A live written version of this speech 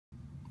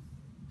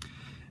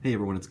Hey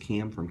everyone, it's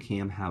Cam from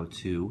CamHow.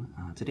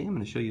 Today I'm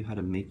going to show you how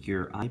to make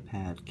your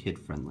iPad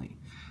kid-friendly.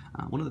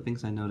 One of the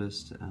things I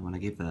noticed when I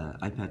gave the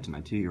iPad to my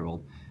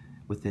 2-year-old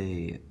with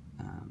a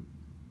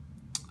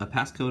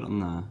passcode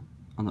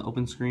on the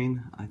open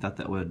screen, I thought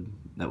that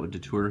would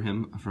deter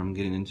him from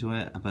getting into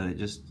it. But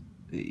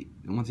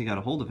once he got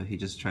a hold of it, he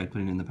just tried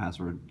putting in the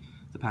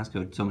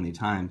passcode so many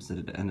times that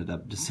it ended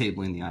up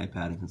disabling the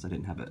iPad. And since I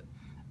didn't have it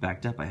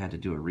backed up, I had to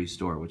do a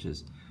restore, which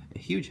is a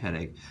huge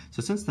headache.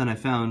 So since then I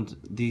found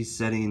these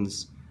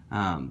settings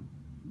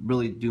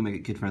really do make it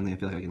kid-friendly. I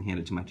feel like I can hand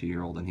it to my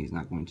 2-year-old and he's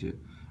not going to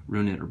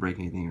ruin it or break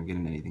anything or get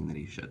into anything that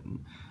he shouldn't.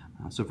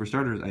 So for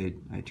starters,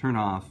 I turn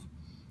off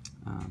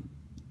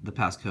the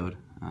passcode,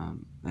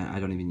 and I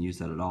don't even use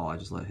that at all. I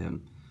just let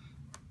him,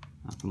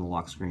 from the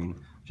lock screen,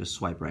 just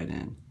swipe right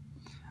in.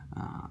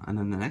 And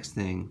then the next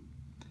thing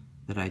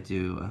that I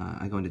do,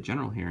 I go into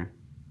General here,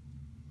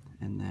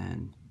 and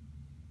then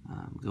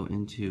go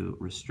into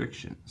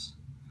Restrictions.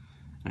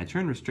 And I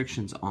turn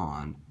restrictions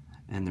on,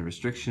 and the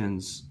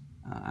restrictions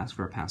ask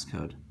for a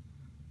passcode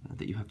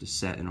that you have to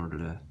set in order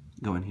to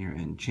go in here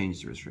and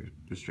change the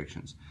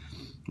restrictions.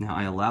 Now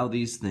I allow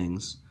these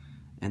things,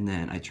 and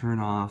then I turn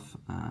off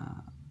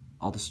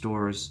all the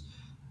stores,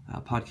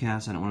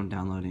 podcasts. I don't want them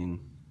downloading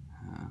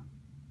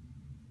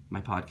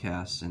my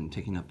podcasts and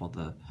taking up all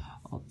the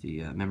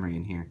memory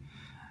in here.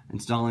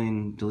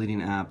 Installing,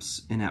 deleting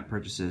apps, in-app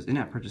purchases.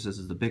 In-app purchases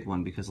is the big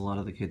one because a lot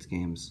of the kids'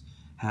 games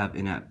have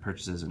in-app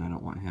purchases, and I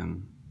don't want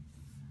him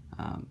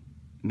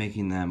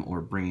making them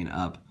or bringing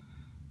up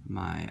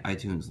my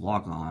iTunes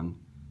logon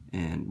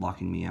and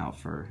locking me out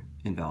for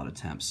invalid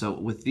attempts. So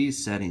with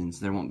these settings,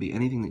 there won't be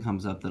anything that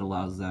comes up that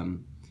allows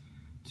them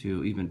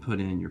to even put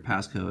in your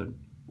passcode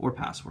or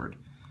password.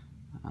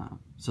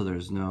 So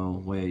there's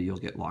no way you'll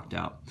get locked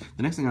out.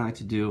 The next thing I like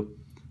to do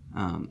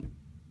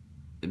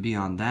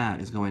beyond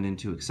that is going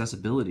into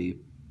accessibility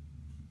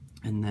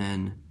and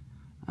then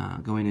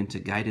going into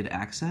guided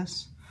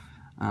access.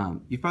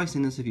 You've probably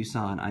seen this if you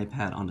saw an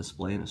iPad on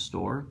display in a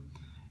store.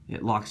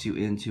 It locks you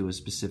into a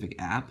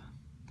specific app.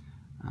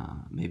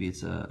 Maybe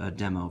it's a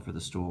demo for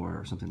the store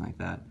or something like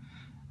that.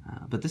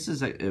 But this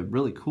is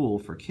really cool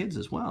for kids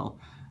as well.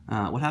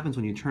 What happens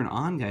when you turn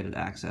on guided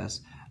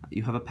access,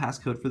 you have a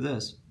passcode for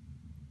this.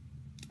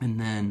 And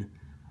then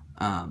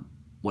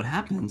what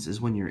happens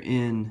is when you're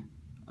in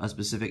a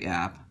specific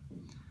app,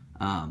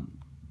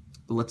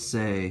 let's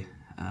say,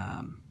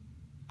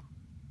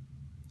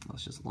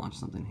 let's just launch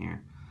something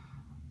here.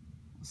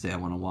 Say I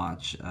want to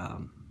watch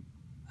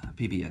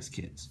PBS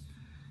Kids.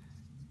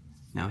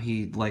 Now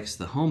he likes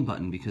the home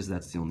button because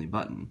that's the only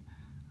button.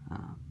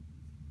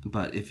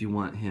 But if you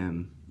want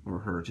him or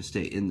her to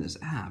stay in this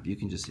app, you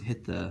can just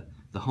hit the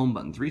home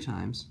button 3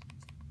 times,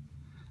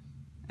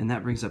 and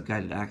that brings up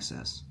guided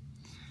access.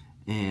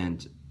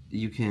 And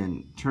you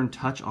can turn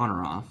touch on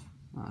or off,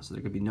 so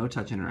there could be no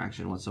touch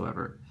interaction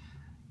whatsoever.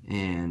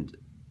 And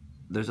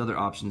there's other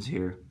options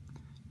here.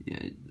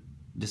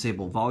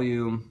 Disable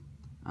volume,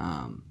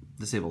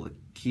 disable the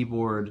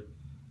keyboard,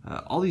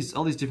 all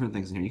these different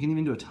things in here. You can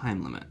even do a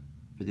time limit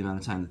for the amount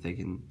of time that they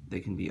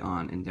can be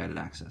on in guided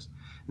access.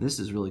 And this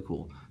is really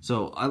cool.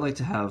 So I like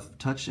to have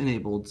touch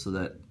enabled so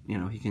that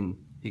he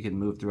can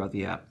move throughout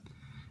the app.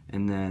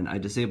 And then I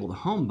disable the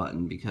home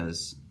button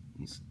because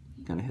he's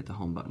gonna hit the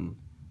home button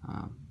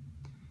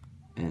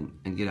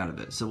and get out of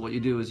it. So what you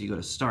do is you go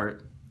to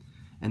Start,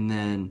 and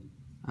then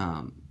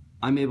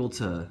I'm able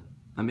to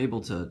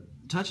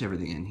touch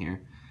everything in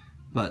here,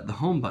 but the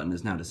home button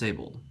is now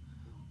disabled.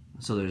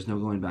 So there's no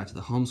going back to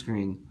the home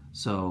screen.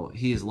 So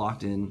he is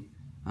locked in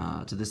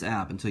to this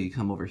app until you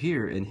come over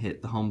here and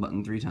hit the home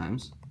button 3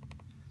 times.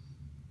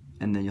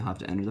 And then you'll have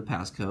to enter the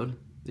passcode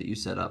that you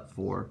set up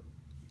for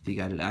the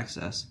guided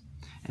access.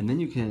 And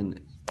then you can,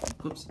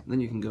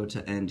 go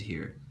to End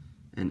here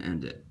and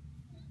end it.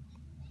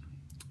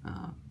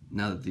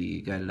 Now that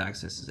the guided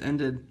access is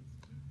ended,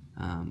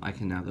 I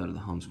can now go to the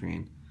home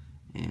screen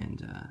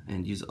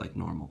and use it like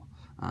normal.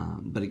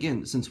 But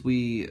again, since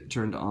we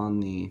turned on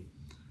the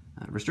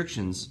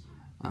restrictions,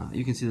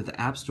 you can see that the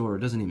App Store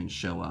doesn't even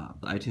show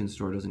up. The iTunes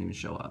Store doesn't even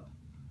show up.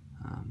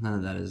 None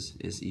of that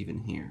is even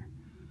here.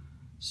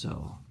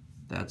 So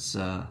that's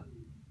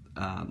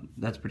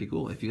pretty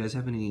cool. If you guys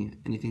have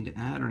anything to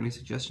add or any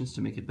suggestions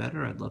to make it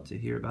better, I'd love to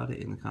hear about it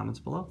in the comments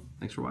below.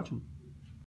 Thanks for watching.